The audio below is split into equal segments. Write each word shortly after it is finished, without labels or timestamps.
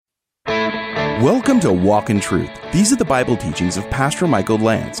Welcome to Walk in Truth. These are the Bible teachings of Pastor Michael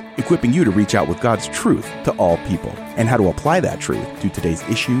Lance, equipping you to reach out with God's truth to all people and how to apply that truth to today's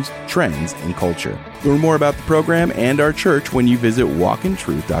issues, trends, and culture. Learn more about the program and our church when you visit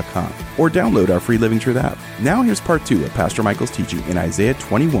walkintruth.com or download our free Living Truth app. Now here's part 2 of Pastor Michael's teaching in Isaiah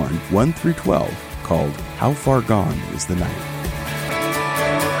 21, 1 through 12, called How Far Gone is the Night?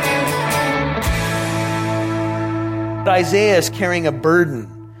 Isaiah is carrying a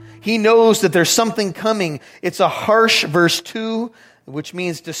burden. He knows that there's something coming. It's a harsh, verse 2, which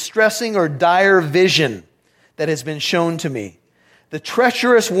means distressing or dire vision that has been shown to me. The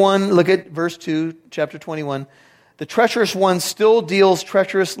treacherous one, look at verse 2, chapter 21. The treacherous one still deals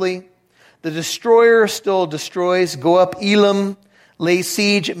treacherously. The destroyer still destroys. Go up, Elam, lay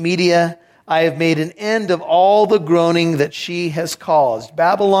siege at Media. I have made an end of all the groaning that she has caused.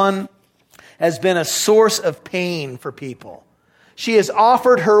 Babylon has been a source of pain for people. She has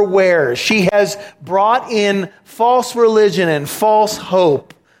offered her wares. She has brought in false religion and false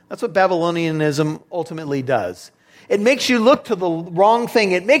hope. That's what Babylonianism ultimately does. It makes you look to the wrong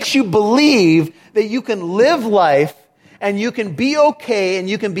thing. It makes you believe that you can live life and you can be okay and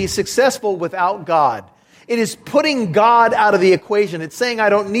you can be successful without God. It is putting God out of the equation. It's saying, I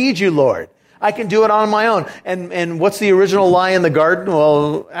don't need you, Lord. I can do it on my own. And what's the original lie in the garden?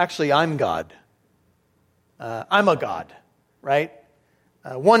 Well, actually, I'm God. I'm a God. Right?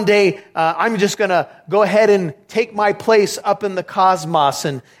 One day, I'm just going to go ahead and take my place up in the cosmos,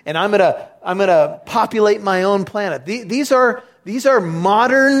 and I'm going to populate my own planet. These are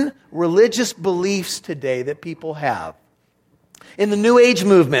modern religious beliefs today that people have. In the New Age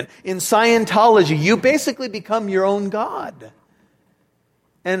movement, in Scientology, you basically become your own God.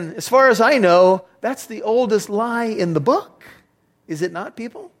 And as far as I know, that's the oldest lie in the book. Is it not,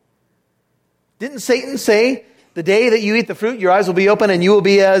 people? Didn't Satan say, the day that you eat the fruit, your eyes will be open and you will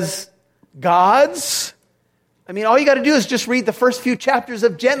be as gods? I mean, all you got to do is just read the first few chapters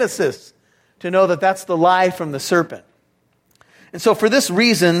of Genesis to know that that's the lie from the serpent. And so for this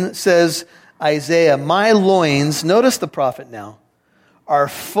reason, says Isaiah, my loins, notice the prophet now, are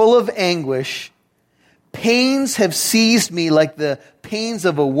full of anguish. Pains have seized me like the pains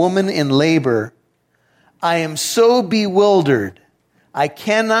of a woman in labor. I am so bewildered, I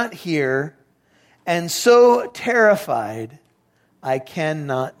cannot hear, and so terrified, I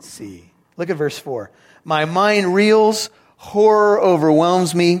cannot see. Look at verse 4. My mind reels, horror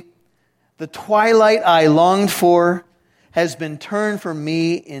overwhelms me. The twilight I longed for has been turned from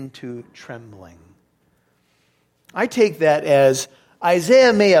me into trembling. I take that as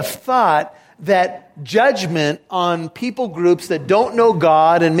Isaiah may have thought that judgment on people groups that don't know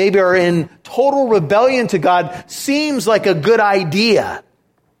God and maybe are in total rebellion to God seems like a good idea.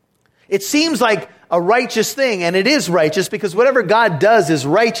 It seems like a righteous thing, and it is righteous because whatever God does is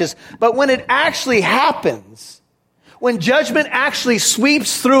righteous. But when it actually happens, when judgment actually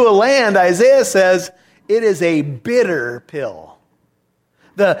sweeps through a land, Isaiah says, it is a bitter pill.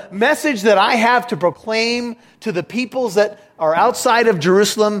 The message that I have to proclaim to the peoples that are outside of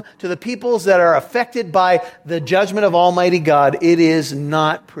Jerusalem, to the peoples that are affected by the judgment of Almighty God, it is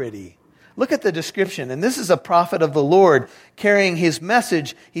not pretty. Look at the description, and this is a prophet of the Lord carrying his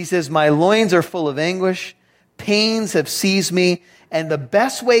message. He says, my loins are full of anguish, pains have seized me, and the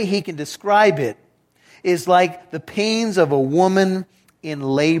best way he can describe it is like the pains of a woman in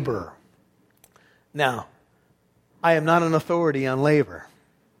labor. Now, I am not an authority on labor,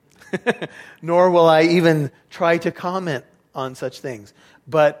 nor will I even try to comment on such things.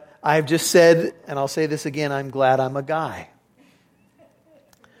 But I've just said, and I'll say this again, I'm glad I'm a guy.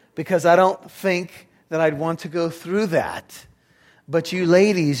 Because I don't think that I'd want to go through that. But you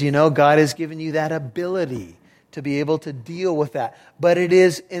ladies, God has given you that ability to be able to deal with that. But it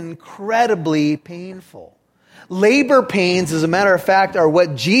is incredibly painful. Labor pains, as a matter of fact, are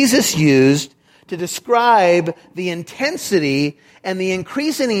what Jesus used to describe the intensity and the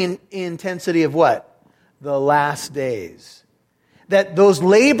increasing intensity of what? The last days. That those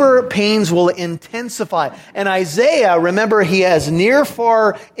labor pains will intensify. And Isaiah, remember, he has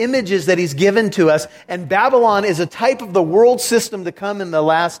near-far images that he's given to us. And Babylon is a type of the world system to come in the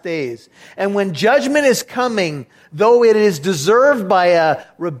last days. And when judgment is coming, though it is deserved by a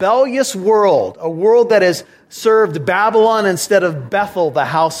rebellious world, a world that has served Babylon instead of Bethel, the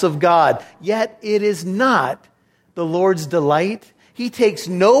house of God, yet it is not the Lord's delight. He takes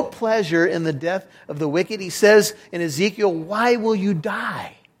no pleasure in the death of the wicked. He says in Ezekiel, why will you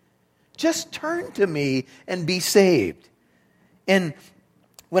die? Just turn to me and be saved. And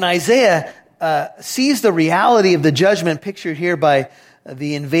when Isaiah sees the reality of the judgment pictured here by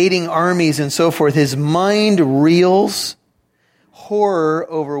the invading armies and so forth, his mind reels. Horror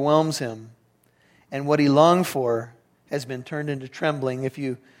overwhelms him. and what he longed for has been turned into trembling. If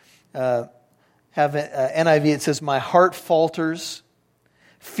you have NIV, it says, my heart falters.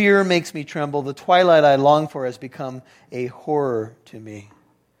 Fear makes me tremble. The twilight I long for has become a horror to me.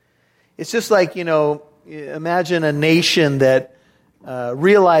 It's just like, imagine a nation that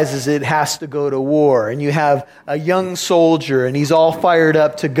realizes it has to go to war, and you have a young soldier, and he's all fired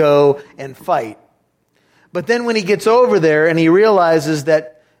up to go and fight. But then when he gets over there and he realizes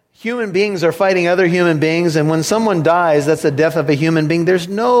that human beings are fighting other human beings, and when someone dies, that's the death of a human being, there's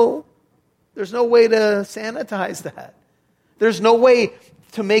no way to sanitize that. There's no way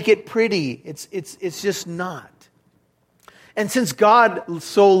to make it pretty. It's just not. And since God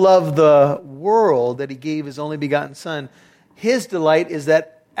so loved the world that he gave his only begotten Son, his delight is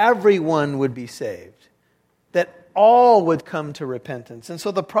that everyone would be saved, that all would come to repentance. And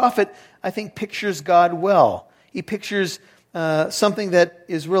so the prophet, I think, pictures God well. He pictures something that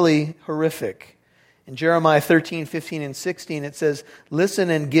is really horrific. In Jeremiah 13, 15, and 16, it says, listen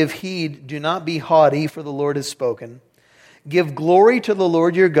and give heed, do not be haughty, for the Lord has spoken. Give glory to the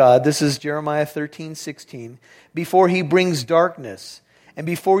Lord your God, this is Jeremiah 13, 16, before he brings darkness, and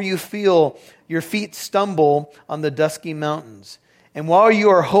before you feel your feet stumble on the dusky mountains. And while you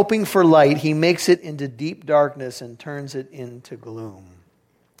are hoping for light, he makes it into deep darkness and turns it into gloom.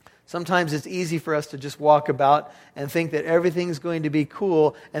 Sometimes it's easy for us to just walk about and think that everything's going to be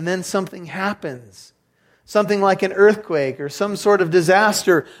cool, and then something happens. Something like an earthquake or some sort of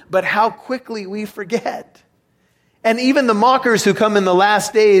disaster, but how quickly we forget. And even the mockers who come in the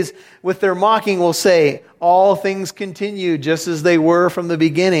last days with their mocking will say, all things continue just as they were from the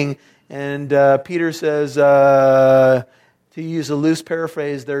beginning. And Peter says, to use a loose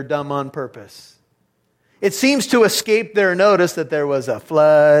paraphrase, they're dumb on purpose. It seems to escape their notice that there was a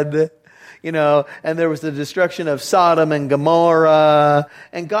flood, and there was the destruction of Sodom and Gomorrah.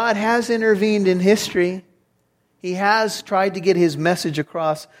 And God has intervened in history. He has tried to get his message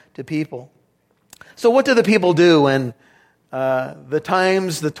across to people. So what do the people do when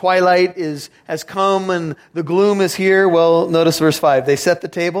the twilight has come and the gloom is here? Well, notice verse 5. They set the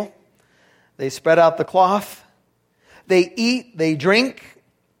table. They spread out the cloth. They eat, they drink,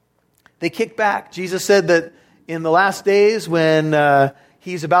 they kick back. Jesus said that in the last days when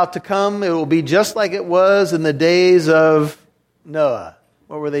he's about to come, it will be just like it was in the days of Noah.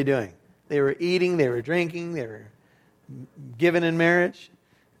 What were they doing? They were eating, they were drinking, they were given in marriage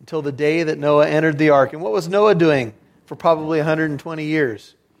until the day that Noah entered the ark. And what was Noah doing for probably 120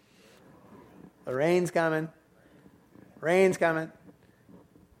 years? The rain's coming. Rain's coming.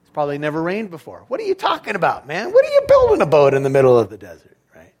 It's probably never rained before. What are you talking about, man? What are you building a boat in the middle of the desert,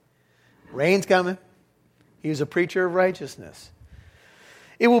 right? Rain's coming. He was a preacher of righteousness.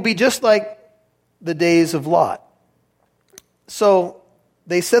 It will be just like the days of Lot. So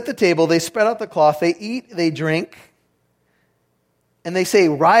they set the table, they spread out the cloth, they eat, they drink, and they say,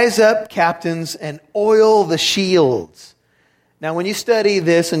 rise up, captains, and oil the shields. Now, when you study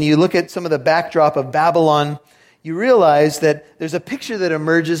this and you look at some of the backdrop of Babylon, you realize that there's a picture that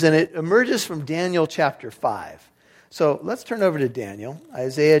emerges, and it emerges from Daniel chapter 5. So let's turn over to Daniel.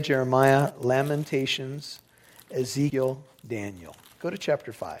 Isaiah, Jeremiah, Lamentations, Ezekiel, Daniel. Go to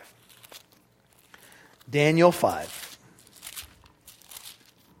chapter 5. Daniel 5.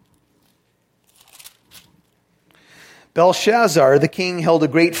 Belshazzar, the king, held a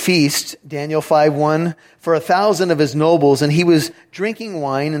great feast, Daniel 5:1, for 1,000 of his nobles, and he was drinking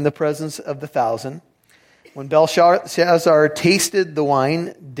wine in the presence of the 1,000. When Belshazzar tasted the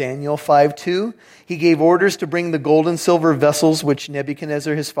wine, Daniel 5:2, he gave orders to bring the gold and silver vessels which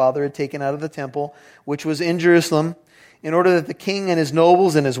Nebuchadnezzar his father had taken out of the temple, which was in Jerusalem, in order that the king and his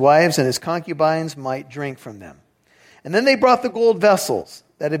nobles and his wives and his concubines might drink from them. And then they brought the gold vessels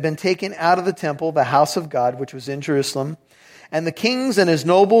that had been taken out of the temple, the house of God, which was in Jerusalem. And the kings and his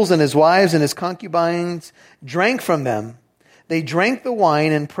nobles and his wives and his concubines drank from them. They drank the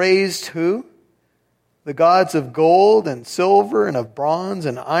wine and praised who? The gods of gold and silver and of bronze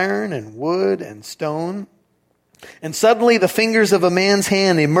and iron and wood and stone. And suddenly the fingers of a man's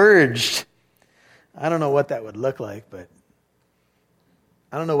hand emerged. I don't know what that would look like, but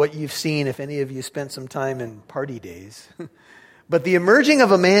I don't know what you've seen if any of you spent some time in party days. But the emerging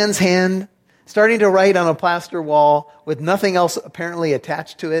of a man's hand, starting to write on a plaster wall with nothing else apparently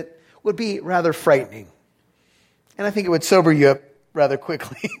attached to it, would be rather frightening. And I think it would sober you up rather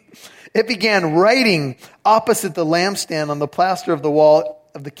quickly. It began writing opposite the lampstand on the plaster of the wall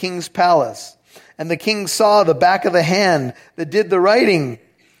of the king's palace. And the king saw the back of the hand that did the writing.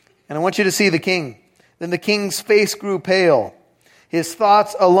 And I want you to see the king. Then the king's face grew pale. His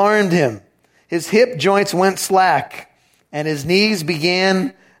thoughts alarmed him. His hip joints went slack, and his knees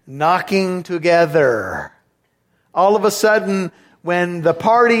began knocking together. All of a sudden, when the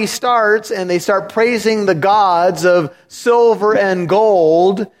party starts and they start praising the gods of silver and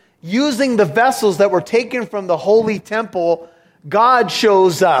gold, using the vessels that were taken from the holy temple, God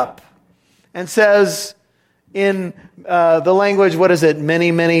shows up and says in the language, what is it?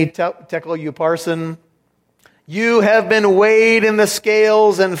 Many tekel upharsin. You have been weighed in the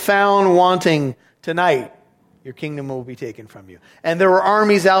scales and found wanting. Tonight, your kingdom will be taken from you. And there were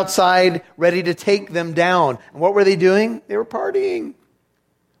armies outside ready to take them down. And what were they doing? They were partying.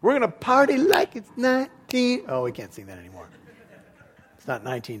 We're going to party like it's 19. Oh, we can't sing that anymore. It's not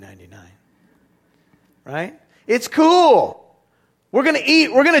 1999. Right? It's cool. We're going to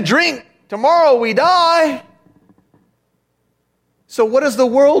eat. We're going to drink. Tomorrow we die. So what does the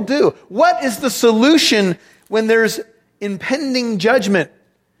world do? What is the solution when there's impending judgment?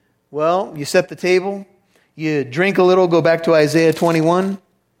 Well, you set the table. You drink a little. Go back to Isaiah 21.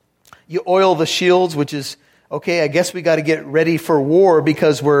 You oil the shields, which is, okay, I guess we got to get ready for war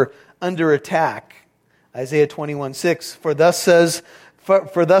because we're under attack. Isaiah 21:6.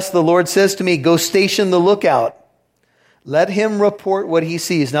 For thus the Lord says to me, go station the lookout. Let him report what he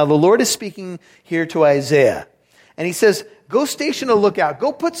sees. Now the Lord is speaking here to Isaiah. And he says, go station a lookout.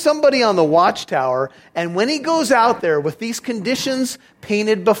 Go put somebody on the watchtower. And when he goes out there with these conditions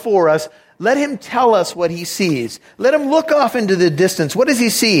painted before us, let him tell us what he sees. Let him look off into the distance. What does he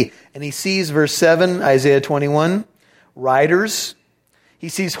see? And he sees, verse 7, Isaiah 21, riders. He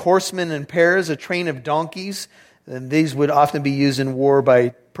sees horsemen in pairs, a train of donkeys. And these would often be used in war by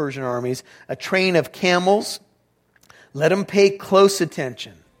Persian armies. A train of camels. Let him pay close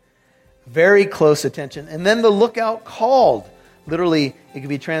attention. Very close attention. And then the lookout called. Literally, it could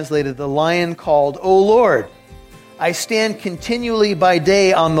be translated, the lion called, O Lord, I stand continually by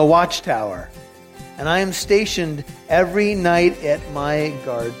day on the watchtower, and I am stationed every night at my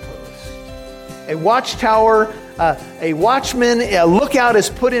guard post. A watchtower, a watchman, a lookout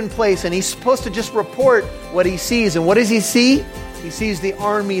is put in place, and he's supposed to just report what he sees. And what does he see? He sees the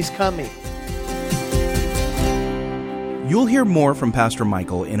armies coming. You'll hear more from Pastor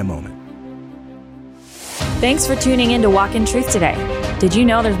Michael in a moment. Thanks for tuning in to Walk in Truth today. Did you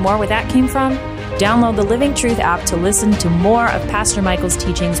know there's more where that came from? Download the Living Truth app to listen to more of Pastor Michael's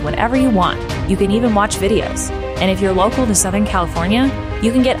teachings whenever you want. You can even watch videos. And if you're local to Southern California,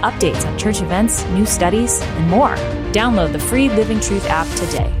 you can get updates on church events, new studies, and more. Download the free Living Truth app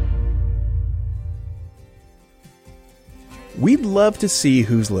today. We'd love to see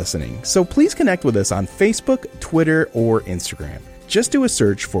who's listening, so please connect with us on Facebook, Twitter, or Instagram. Just do a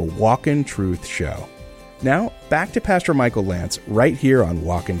search for Walk in Truth Show. Now, back to Pastor Michael Lantz right here on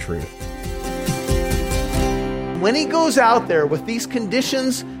Walk in Truth. When he goes out there with these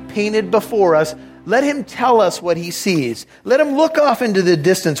conditions painted before us, let him tell us what he sees. Let him look off into the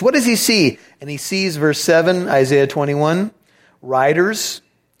distance. What does he see? And he sees, verse 7, Isaiah 21, riders.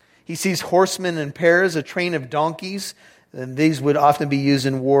 He sees horsemen in pairs, a train of donkeys. And these would often be used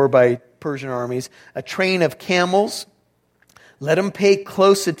in war by Persian armies. A train of camels. Let him pay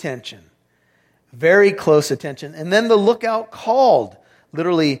close attention. Very close attention. And then the lookout called.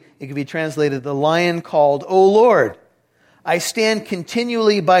 Literally, it could be translated, the lion called, O Lord, I stand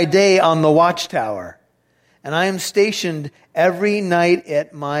continually by day on the watchtower, and I am stationed every night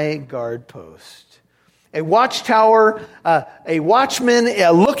at my guard post. A watchtower, a watchman,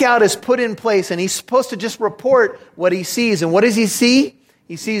 a lookout is put in place, and he's supposed to just report what he sees. And what does he see?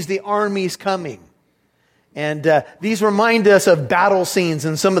 He sees the armies coming. And these remind us of battle scenes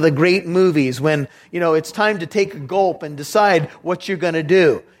in some of the great movies when, it's time to take a gulp and decide what you're going to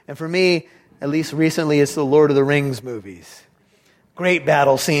do. And for me, at least recently, it's the Lord of the Rings movies. Great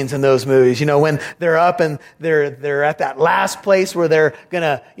battle scenes in those movies. When they're up and they're at that last place where they're going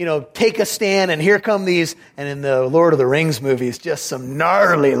to, take a stand, and here come these. And in the Lord of the Rings movies, just some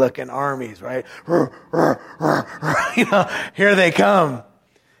gnarly looking armies, right? Here they come.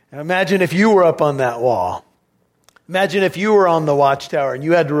 Now imagine if you were up on that wall. Imagine if you were on the watchtower and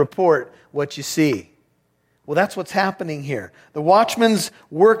you had to report what you see. Well, that's what's happening here. The watchman's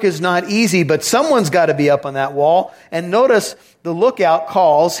work is not easy, but someone's got to be up on that wall. And notice the lookout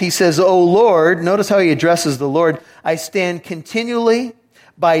calls. He says, O Lord, notice how he addresses the Lord. I stand continually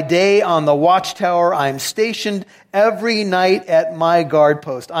by day on the watchtower. I am stationed every night at my guard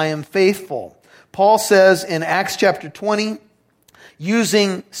post. I am faithful. Paul says in Acts chapter 20,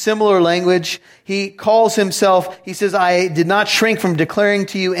 using similar language, he calls himself, he says, I did not shrink from declaring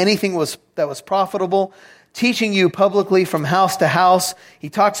to you anything that was profitable, teaching you publicly from house to house. He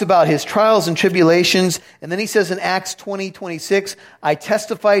talks about his trials and tribulations. And then he says in Acts 20:26, I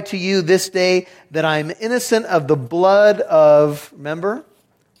testify to you this day that I'm innocent of the blood of, remember,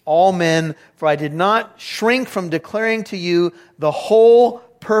 all men, for I did not shrink from declaring to you the whole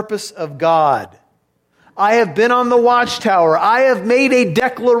purpose of God. I have been on the watchtower. I have made a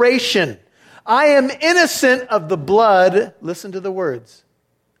declaration. I am innocent of the blood, listen to the words,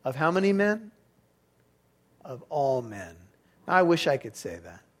 of how many men? Of all men. I wish I could say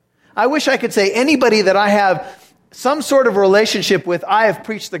that. I wish I could say anybody that I have some sort of relationship with, I have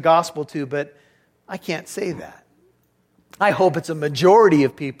preached the gospel to, but I can't say that. I hope it's a majority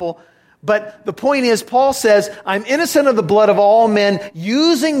of people. But the point is, Paul says, I'm innocent of the blood of all men,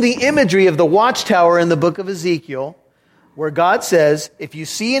 using the imagery of the watchtower in the book of Ezekiel, where God says, if you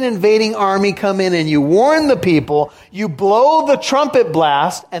see an invading army come in and you warn the people, you blow the trumpet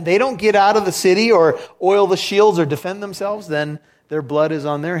blast, and they don't get out of the city or oil the shields or defend themselves, then their blood is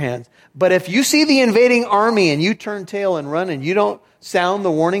on their hands. But if you see the invading army and you turn tail and run and you don't sound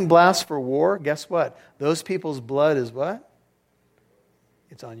the warning blast for war, guess what? Those people's blood is what?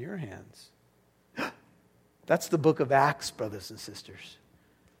 It's on your hands. That's the book of Acts, brothers and sisters.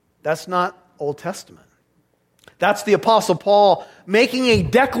 That's not Old Testament. That's the Apostle Paul making a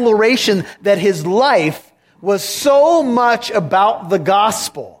declaration that his life was so much about the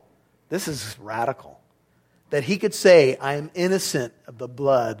gospel. This is radical. That he could say, I am innocent of the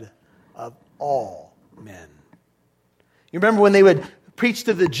blood of all men. You remember when they would preach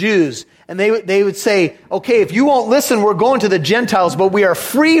to the Jews, and they would say, okay, if you won't listen, we're going to the Gentiles, but we are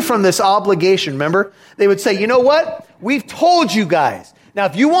free from this obligation, remember? They would say, you know what? We've told you guys. Now,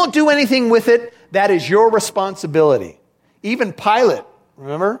 if you won't do anything with it, that is your responsibility. Even Pilate,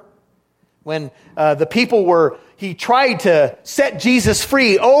 remember? When the people he tried to set Jesus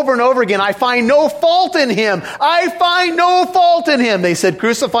free over and over again. I find no fault in him. I find no fault in him. They said,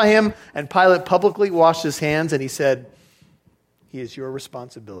 crucify him. And Pilate publicly washed his hands and he said, he is your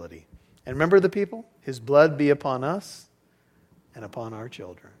responsibility. And remember the people? His blood be upon us and upon our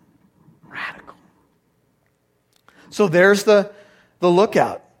children. Radical. So there's the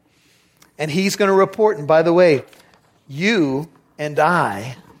lookout. And he's going to report. And by the way, you and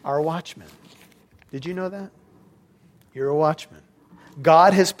I are watchmen. Did you know that? You're a watchman.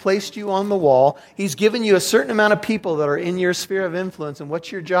 God has placed you on the wall. He's given you a certain amount of people that are in your sphere of influence. And what's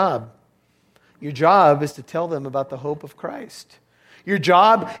your job? Your job is to tell them about the hope of Christ. Your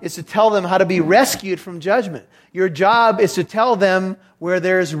job is to tell them how to be rescued from judgment. Your job is to tell them where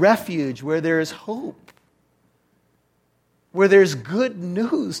there is refuge, where there is hope, where there's good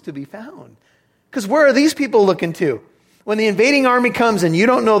news to be found. Because where are these people looking to? When the invading army comes and you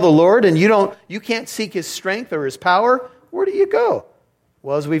don't know the Lord and you can't seek His strength or His power, where do you go?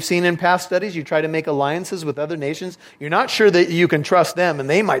 Well, as we've seen in past studies, you try to make alliances with other nations. You're not sure that you can trust them and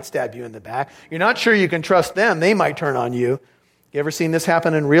they might stab you in the back. You're not sure you can trust them. They might turn on you. You ever seen this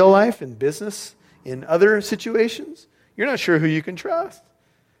happen in real life, in business, in other situations? You're not sure who you can trust.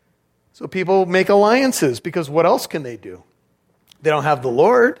 So people make alliances because what else can they do? They don't have the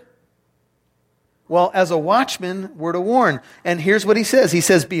Lord. Well, as a watchman, we're to warn. And here's what he says. He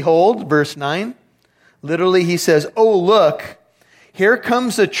says, behold, verse 9. Literally, he says, oh, look, here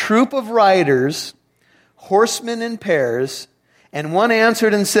comes a troop of riders, horsemen in pairs. And one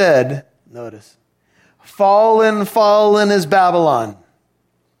answered and said, notice, fallen, fallen is Babylon,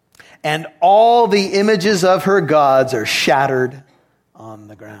 and all the images of her gods are shattered on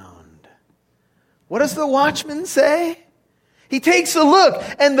the ground. What does the watchman say? He takes a look,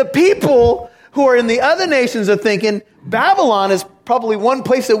 and the people who are in the other nations are thinking, Babylon is probably one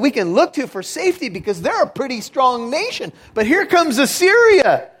place that we can look to for safety because they're a pretty strong nation. But here comes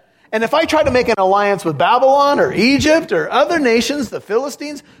Assyria. And if I try to make an alliance with Babylon or Egypt or other nations, the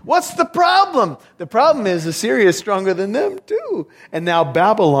Philistines, what's the problem? The problem is Assyria is stronger than them too. And now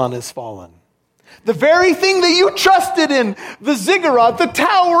Babylon has fallen. The very thing that you trusted in, the ziggurat, the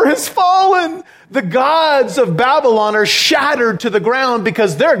tower has fallen. The gods of Babylon are shattered to the ground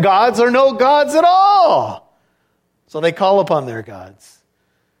because their gods are no gods at all. So they call upon their gods.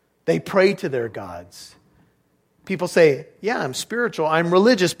 They pray to their gods. People say, yeah, I'm spiritual, I'm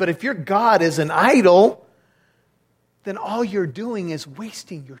religious, but if your God is an idol, then all you're doing is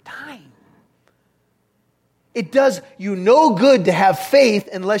wasting your time. It does you no good to have faith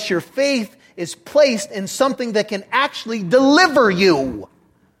unless your faith is placed in something that can actually deliver you.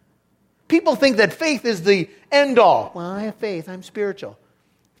 People think that faith is the end all. Well, I have faith, I'm spiritual.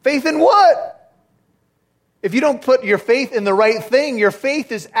 Faith in what? If you don't put your faith in the right thing, your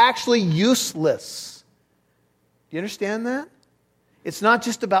faith is actually useless. Do you understand that? It's not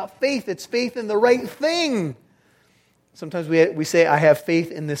just about faith, it's faith in the right thing. Sometimes we say, I have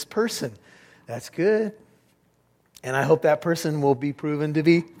faith in this person. That's good. And I hope that person will be proven to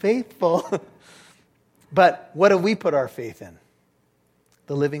be faithful. But what do we put our faith in?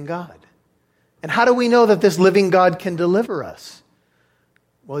 the living God. And how do we know that this living God can deliver us?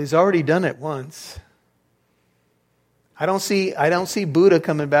 Well, he's already done it once. I don't see Buddha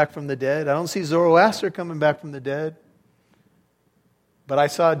coming back from the dead. I don't see Zoroaster coming back from the dead. But I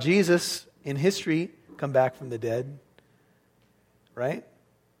saw Jesus in history come back from the dead. Right?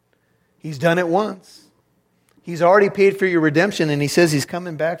 He's done it once. He's already paid for your redemption, and he says he's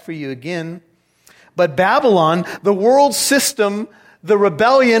coming back for you again. But Babylon, the world system, the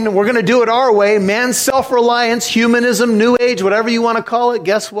rebellion, we're going to do it our way, man's self-reliance, humanism, New Age, whatever you want to call it,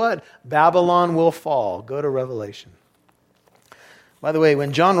 guess what? Babylon will fall. Go to Revelation. By the way,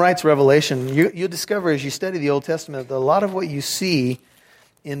 when John writes Revelation, you'll discover as you study the Old Testament that a lot of what you see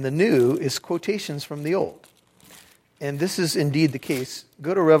in the New is quotations from the Old. And this is indeed the case.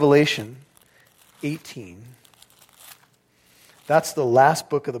 Go to Revelation 18. That's the last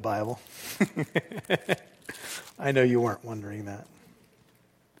book of the Bible. I know you weren't wondering that.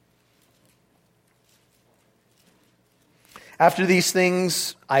 After these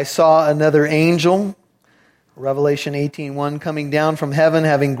things, I saw another angel, Revelation 18:1, coming down from heaven,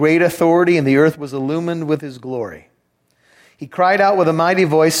 having great authority, and the earth was illumined with his glory. He cried out with a mighty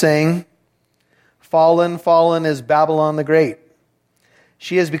voice, saying, "Fallen, fallen is Babylon the Great.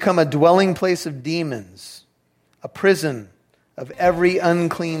 She has become a dwelling place of demons, a prison of every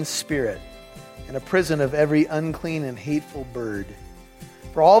unclean spirit, and a prison of every unclean and hateful bird.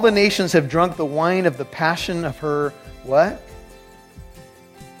 For all the nations have drunk the wine of the passion of her," what?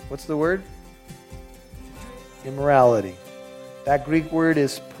 What's the word? Immorality. That Greek word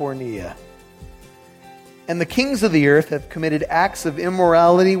is porneia. "And the kings of the earth have committed acts of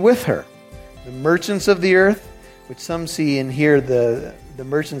immorality with her. The merchants of the earth," which some see and hear the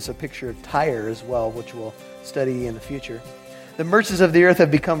merchants a picture of Tyre as well, which we'll study in the future. "The merchants of the earth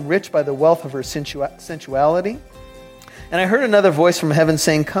have become rich by the wealth of her sensuality. And I heard another voice from heaven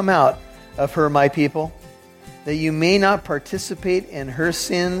saying, 'Come out of her, my people, that you may not participate in her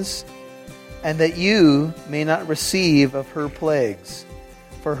sins, and that you may not receive of her plagues.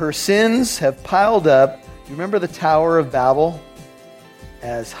 For her sins have piled up,'" you remember the Tower of Babel?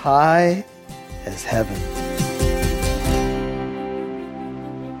 "As high as heaven."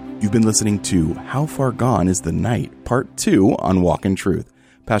 You've been listening to How Far Gone is the Night, Part 2 on Walk in Truth.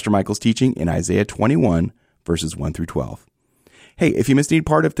 Pastor Michael's teaching in Isaiah 21, verses 1 through 12. Hey, if you missed any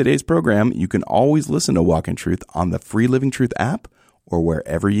part of today's program, you can always listen to Walk in Truth on the Free Living Truth app or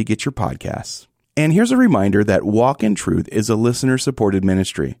wherever you get your podcasts. And here's a reminder that Walk in Truth is a listener-supported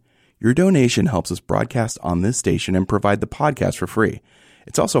ministry. Your donation helps us broadcast on this station and provide the podcast for free.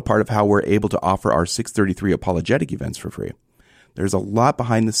 It's also part of how we're able to offer our 633 apologetic events for free. There's a lot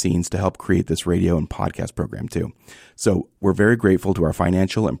behind the scenes to help create this radio and podcast program too. So we're very grateful to our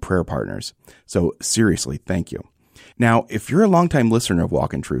financial and prayer partners. So seriously, thank you. Now, if you're a longtime listener of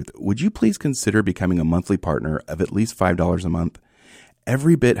Walk in Truth, would you please consider becoming a monthly partner of at least $5 a month?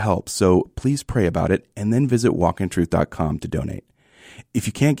 Every bit helps, so please pray about it and then visit walkintruth.com to donate. If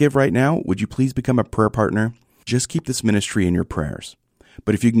you can't give right now, would you please become a prayer partner? Just keep this ministry in your prayers.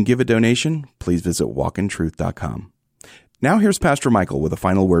 But if you can give a donation, please visit walkintruth.com. Now here's Pastor Michael with a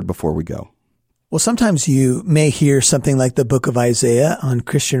final word before we go. Well, sometimes you may hear something like the book of Isaiah on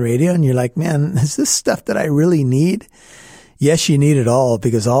Christian radio, and you're like, man, is this stuff that I really need? Yes, you need it all,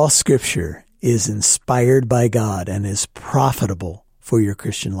 because all Scripture is inspired by God and is profitable for your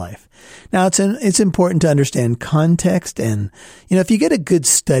Christian life. Now, it's important to understand context, and, if you get a good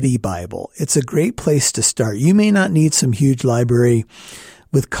study Bible, it's a great place to start. You may not need some huge library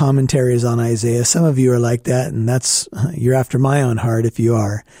with commentaries on Isaiah. Some of you are like that, and you're after my own heart if you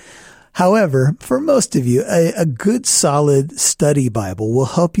are. However, for most of you, a good solid study Bible will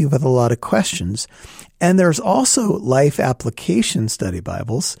help you with a lot of questions. And there's also life application study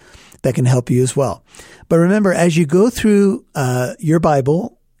Bibles that can help you as well. But remember, as you go through your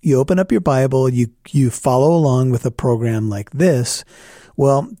Bible, you open up your Bible, you follow along with a program like this.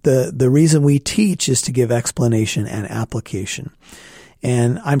 Well, the reason we teach is to give explanation and application.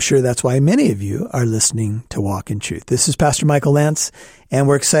 And I'm sure that's why many of you are listening to Walk in Truth. This is Pastor Michael Lance, and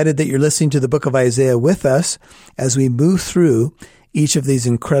we're excited that you're listening to the book of Isaiah with us as we move through each of these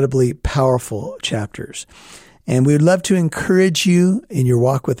incredibly powerful chapters. And we'd love to encourage you in your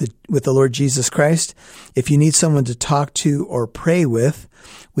walk with the Lord Jesus Christ. If you need someone to talk to or pray with,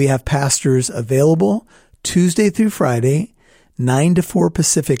 we have pastors available Tuesday through Friday, 9 to 4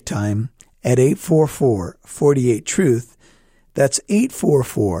 Pacific time at 844-48-TRUTH. That's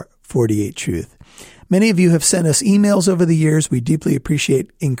 844 48 Truth. Many of you have sent us emails over the years. We deeply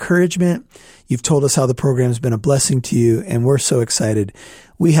appreciate encouragement. You've told us how the program has been a blessing to you, and we're so excited.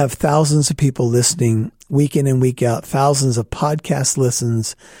 We have thousands of people listening week in and week out, thousands of podcast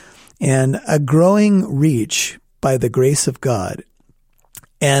listens, and a growing reach by the grace of God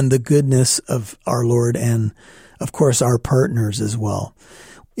and the goodness of our Lord and, of course, our partners as well.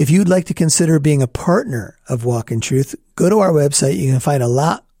 If you'd like to consider being a partner of Walk in Truth, go to our website. You can find a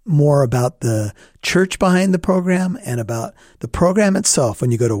lot more about the church behind the program and about the program itself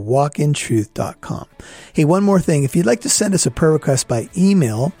when you go to walkintruth.com. Hey, one more thing. If you'd like to send us a prayer request by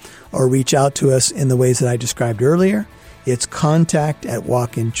email or reach out to us in the ways that I described earlier, it's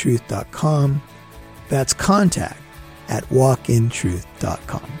contact@walkintruth.com. That's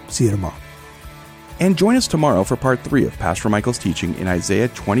contact@walkintruth.com. See you tomorrow. And join us tomorrow for part 3 of Pastor Michael's teaching in Isaiah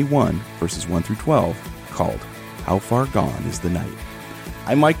 21, verses 1 through 12, called How Far Gone is the Night?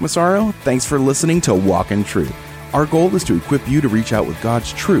 I'm Mike Massaro. Thanks for listening to Walk in Truth. Our goal is to equip you to reach out with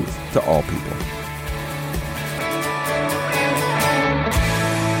God's truth to all people.